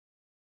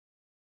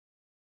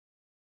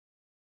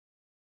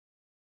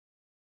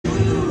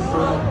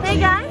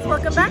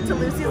welcome back to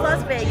Lucy's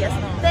Las Vegas.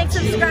 Thanks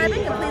for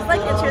subscribing, and please like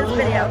and share this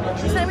video.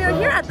 This time we are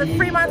here at the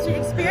Fremont Street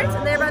Experience,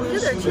 and they're about to do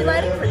their tree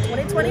lighting for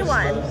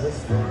 2021.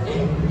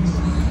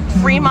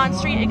 Fremont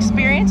Street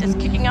Experience is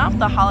kicking off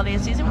the holiday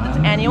season with its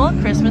annual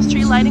Christmas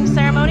tree lighting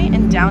ceremony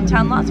in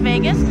downtown Las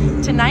Vegas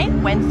tonight,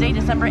 Wednesday,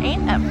 December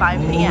 8th at 5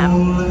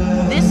 p.m.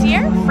 This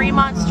year,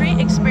 Fremont Street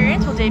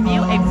Experience will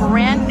debut a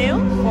brand new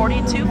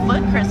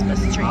 42-foot Christmas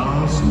tree.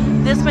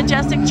 This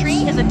majestic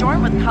tree is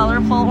adorned with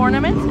colorful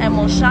ornaments and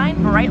will shine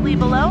brightly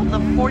below the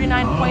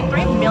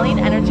 49.3 million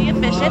energy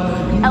efficient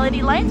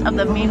LED lights of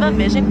the Viva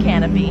Vision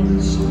canopy.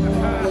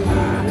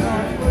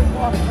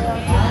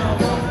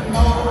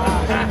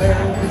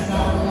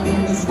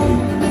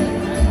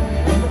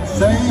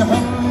 Say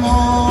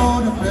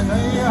hello to friends,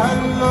 say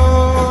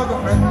hello to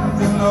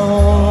friends you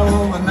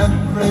know, and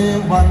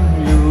everyone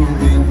you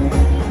meet.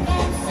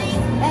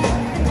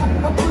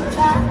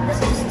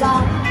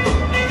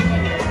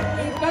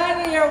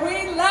 Everybody, are we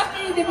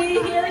lucky to be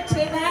here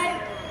tonight?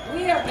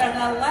 We are going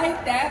to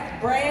light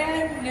that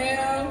brand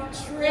new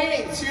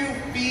tree. 2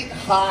 feet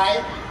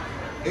high.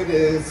 It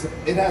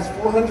has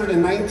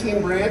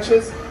 419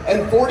 branches,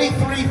 and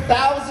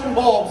 43,000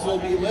 bulbs will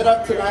be lit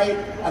up tonight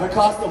at a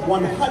cost of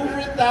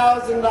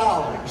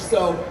 $100,000.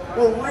 So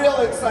we're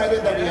real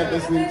excited that we have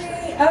this new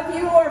tree. How many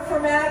of you are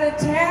from out of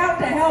town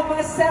to help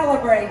us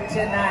celebrate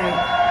tonight?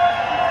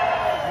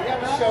 We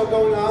have a show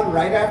going on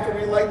right after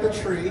we light the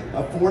tree,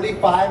 a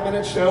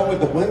 45-minute show with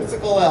the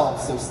whimsical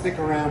elves, so stick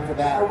around for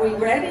that. Are we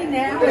ready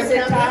now? We're Is it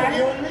count down, time?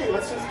 you and me.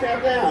 Let's just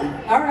count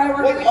down. All right,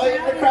 we're going to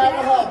count the crowd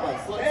will help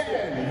us. Let's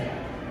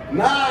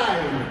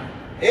 9,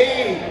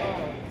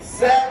 8,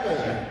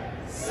 7,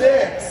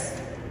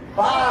 6,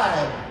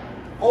 5,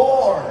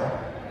 4,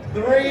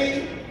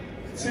 3,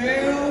 2,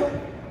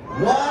 1.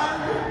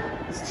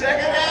 Let's check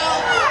it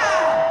out.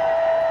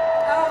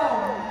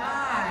 Oh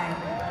my.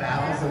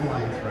 1,000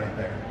 lights right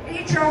there.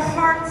 Eat your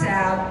hearts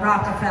out,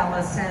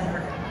 Rockefeller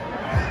Center.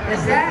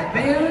 Is that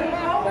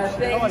beautiful? The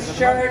thing's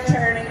sure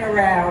turning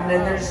around,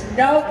 and there's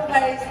no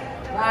place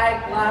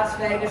like Las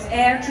Vegas.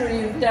 Andrew,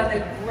 you've done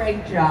a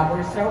great job.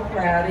 We're so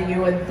proud of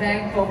you and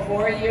thankful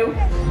for you.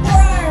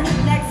 For our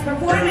next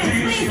performance,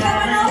 please come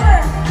on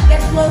over,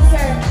 get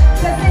closer,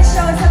 because this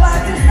show is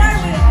about to start.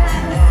 We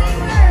have the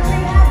singers, we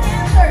have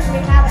dancers,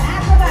 we have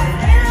acrobats,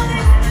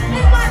 analysts,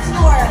 and much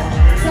more.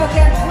 So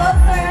get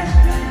closer,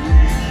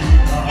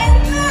 and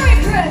Merry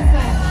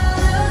Christmas!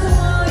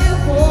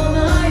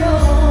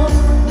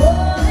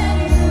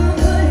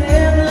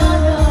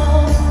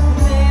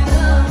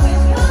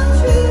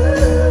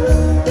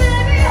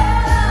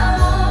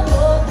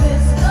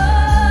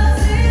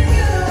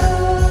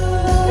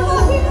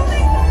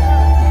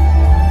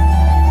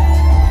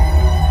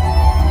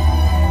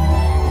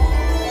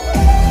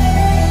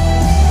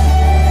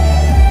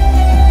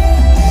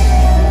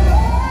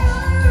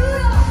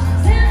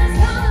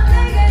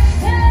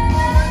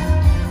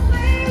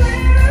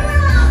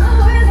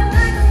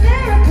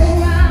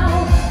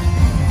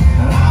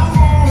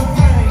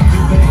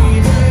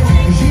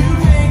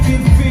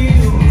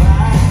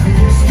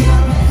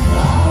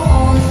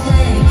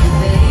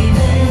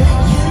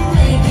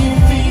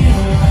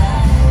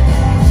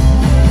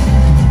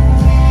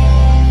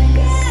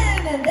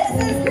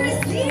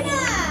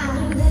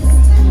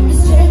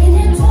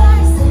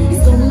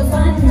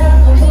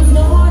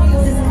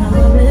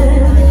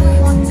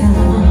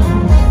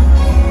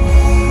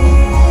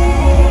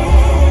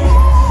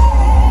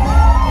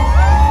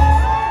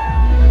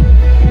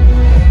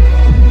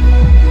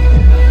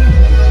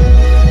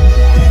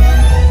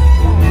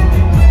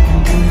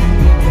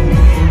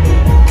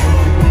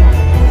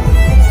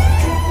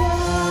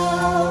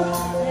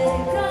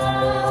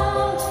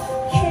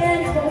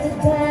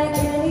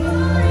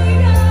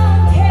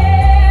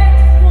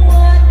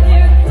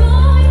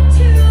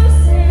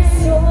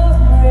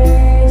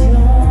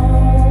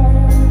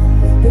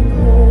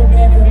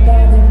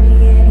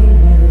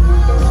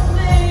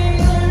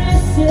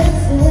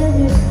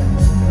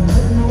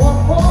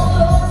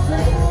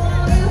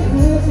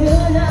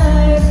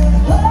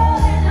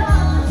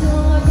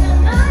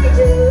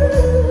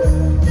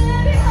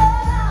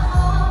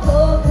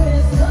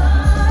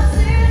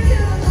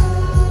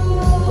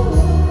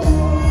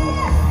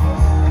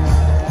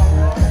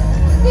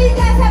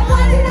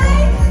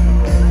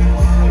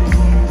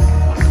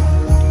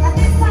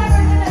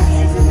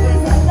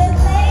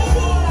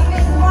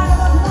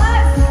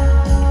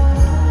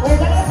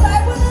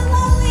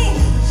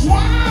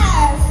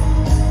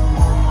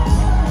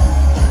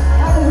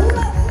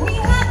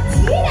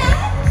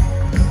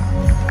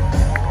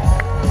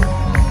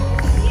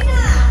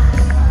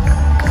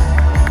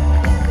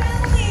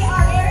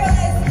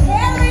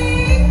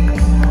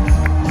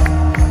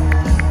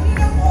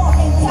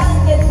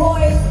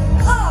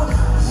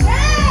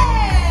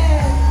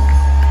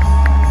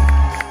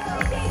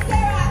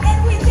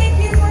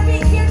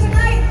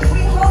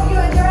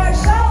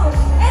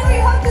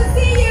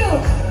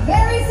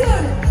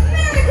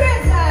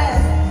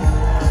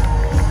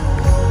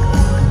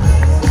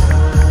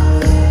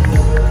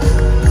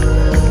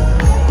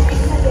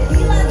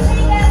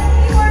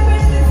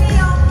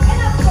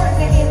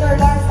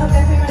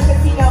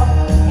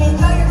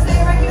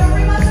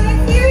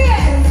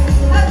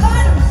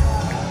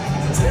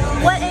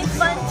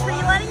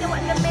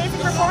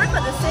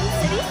 Sin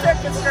City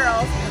Circus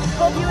Girls.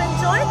 Hope you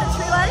enjoyed the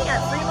tree lighting at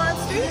Fremont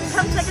Street.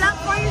 Come check it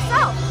out for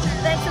yourself.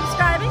 Thanks for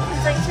subscribing,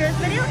 please like and share this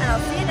video, and I'll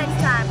see you next time.